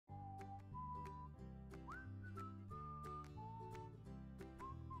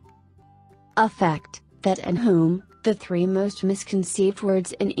affect, that and whom, the three most misconceived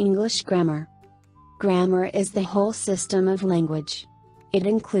words in English grammar. Grammar is the whole system of language. It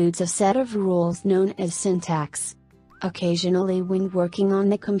includes a set of rules known as syntax. Occasionally when working on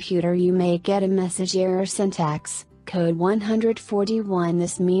the computer you may get a message error syntax, code 141.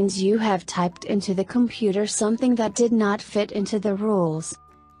 This means you have typed into the computer something that did not fit into the rules.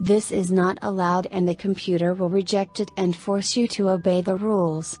 This is not allowed and the computer will reject it and force you to obey the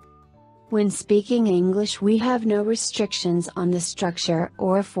rules. When speaking English we have no restrictions on the structure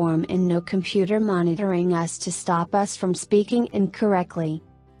or form and no computer monitoring us to stop us from speaking incorrectly.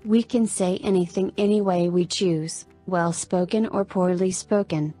 We can say anything any way we choose, well spoken or poorly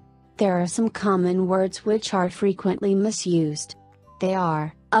spoken. There are some common words which are frequently misused. They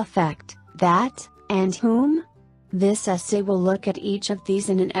are, affect, that, and whom. This essay will look at each of these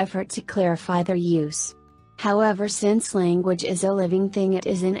in an effort to clarify their use. However, since language is a living thing, it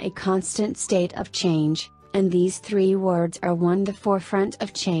is in a constant state of change, and these three words are the forefront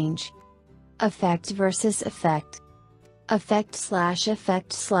of change. Affect versus effect.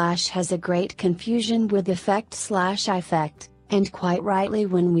 Affect/effect/ has a great confusion with effect/effect, and quite rightly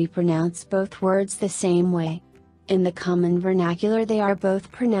when we pronounce both words the same way. In the common vernacular they are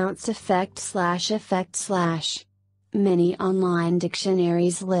both pronounced affect/effect/. Many online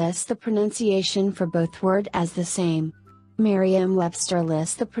dictionaries list the pronunciation for both words as the same. Merriam-Webster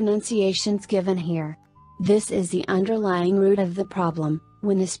lists the pronunciations given here. This is the underlying root of the problem.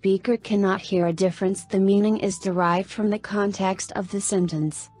 When the speaker cannot hear a difference, the meaning is derived from the context of the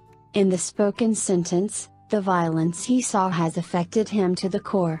sentence. In the spoken sentence, the violence he saw has affected him to the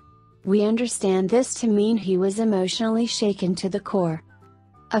core. We understand this to mean he was emotionally shaken to the core.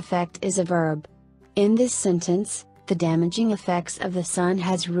 Affect is a verb. In this sentence, the damaging effects of the sun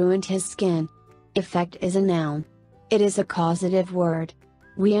has ruined his skin. Effect is a noun. It is a causative word.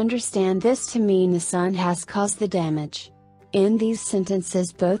 We understand this to mean the sun has caused the damage. In these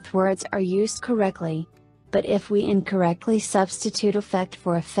sentences both words are used correctly. But if we incorrectly substitute effect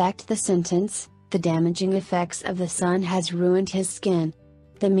for affect the sentence, the damaging effects of the sun has ruined his skin.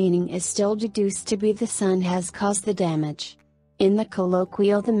 The meaning is still deduced to be the sun has caused the damage. In the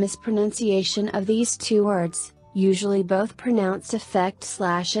colloquial, the mispronunciation of these two words, usually both pronounced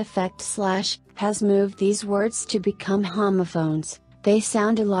affect/effect/, has moved these words to become homophones. They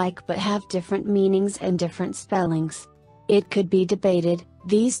sound alike but have different meanings and different spellings. It could be debated,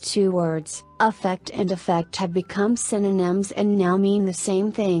 these two words, affect and effect, have become synonyms and now mean the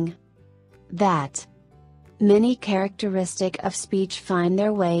same thing. That. Many characteristics of speech find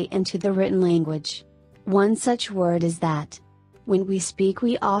their way into the written language. One such word is that. When we speak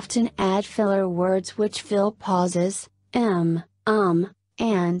we often add filler words which fill pauses, and,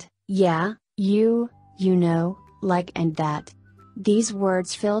 yeah, you know, like and that. These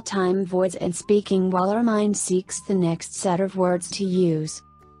words fill time voids in speaking while our mind seeks the next set of words to use.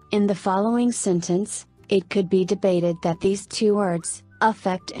 In the following sentence, it could be debated that these two words,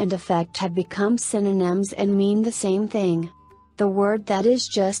 affect and effect, have become synonyms and mean the same thing. The word that is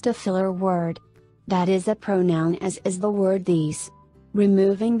just a filler word. That is a pronoun, as is the word these.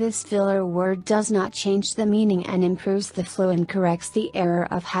 Removing this filler word does not change the meaning and improves the flow and corrects the error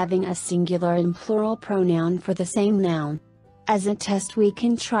of having a singular and plural pronoun for the same noun. As a test we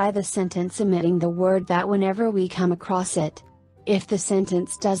can try the sentence omitting the word that whenever we come across it. If the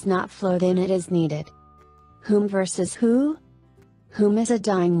sentence does not flow, then it is needed. Whom versus who? Whom is a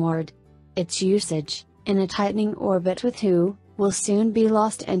dying word. Its usage, in a tightening orbit with who, will soon be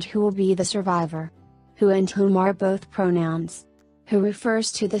lost, and who will be the survivor. Who and whom are both pronouns. Who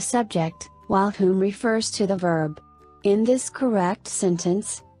refers to the subject, while whom refers to the verb. In this correct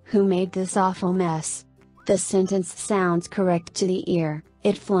sentence, who made this awful mess? The sentence sounds correct to the ear,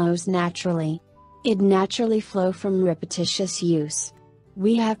 it flows naturally. It naturally flows from repetitious use.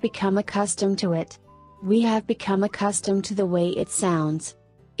 We have become accustomed to it. We have become accustomed to the way it sounds.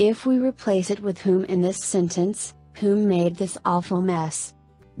 If we replace it with whom in this sentence, whom made this awful mess?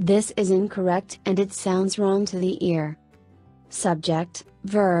 This is incorrect and it sounds wrong to the ear. Subject,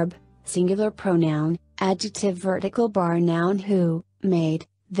 verb, singular pronoun, adjective, vertical bar, noun. Who made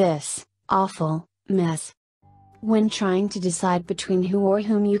this awful mess? When trying to decide between who or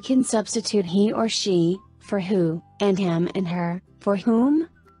whom, you can substitute he or she for who, and him and her for whom.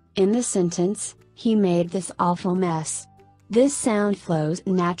 In the sentence, he made this awful mess. This sound flows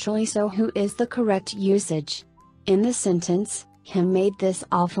naturally, so who is the correct usage. In the sentence, him made this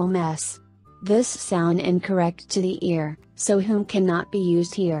awful mess. This sound incorrect to the ear, so whom cannot be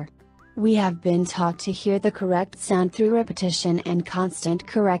used here. We have been taught to hear the correct sound through repetition and constant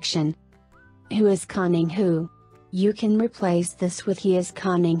correction. Who is conning who? You can replace this with he is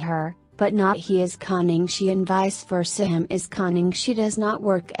conning her, but not he is conning she, and vice versa, him is conning she does not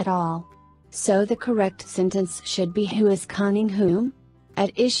work at all. So the correct sentence should be who is conning whom?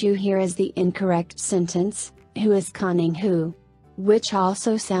 At issue here is the incorrect sentence, who is conning who, which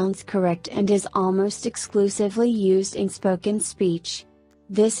also sounds correct and is almost exclusively used in spoken speech.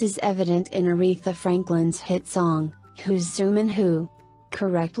 This is evident in Aretha Franklin's hit song, Who's Zoomin' Who?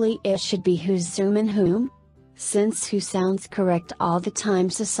 Correctly it should be Who's Zoomin' Whom? Since who sounds correct all the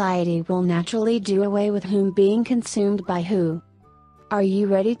time, society will naturally do away with whom being consumed by who. Are you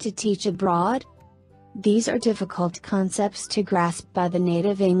ready to teach abroad? These are difficult concepts to grasp by the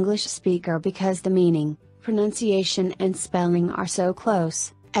native English speaker because the meaning, pronunciation and spelling are so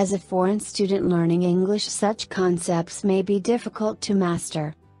close. As a foreign student learning English, such concepts may be difficult to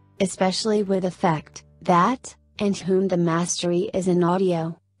master. Especially with the fact that, and whom the mastery is an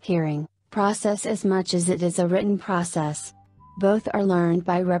audio, hearing, process as much as it is a written process. Both are learned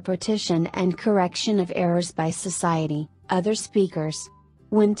by repetition and correction of errors by society, other speakers.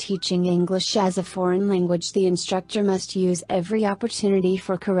 When teaching English as a foreign language, the instructor must use every opportunity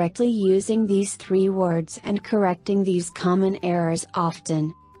for correctly using these three words and correcting these common errors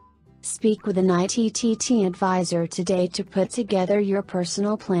often. Speak with an ITTT advisor today to put together your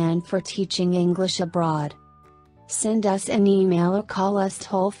personal plan for teaching English abroad. Send us an email or call us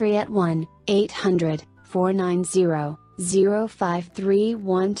toll-free at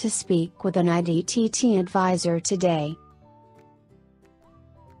 1-800-490-0531 to speak with an ITTT advisor today.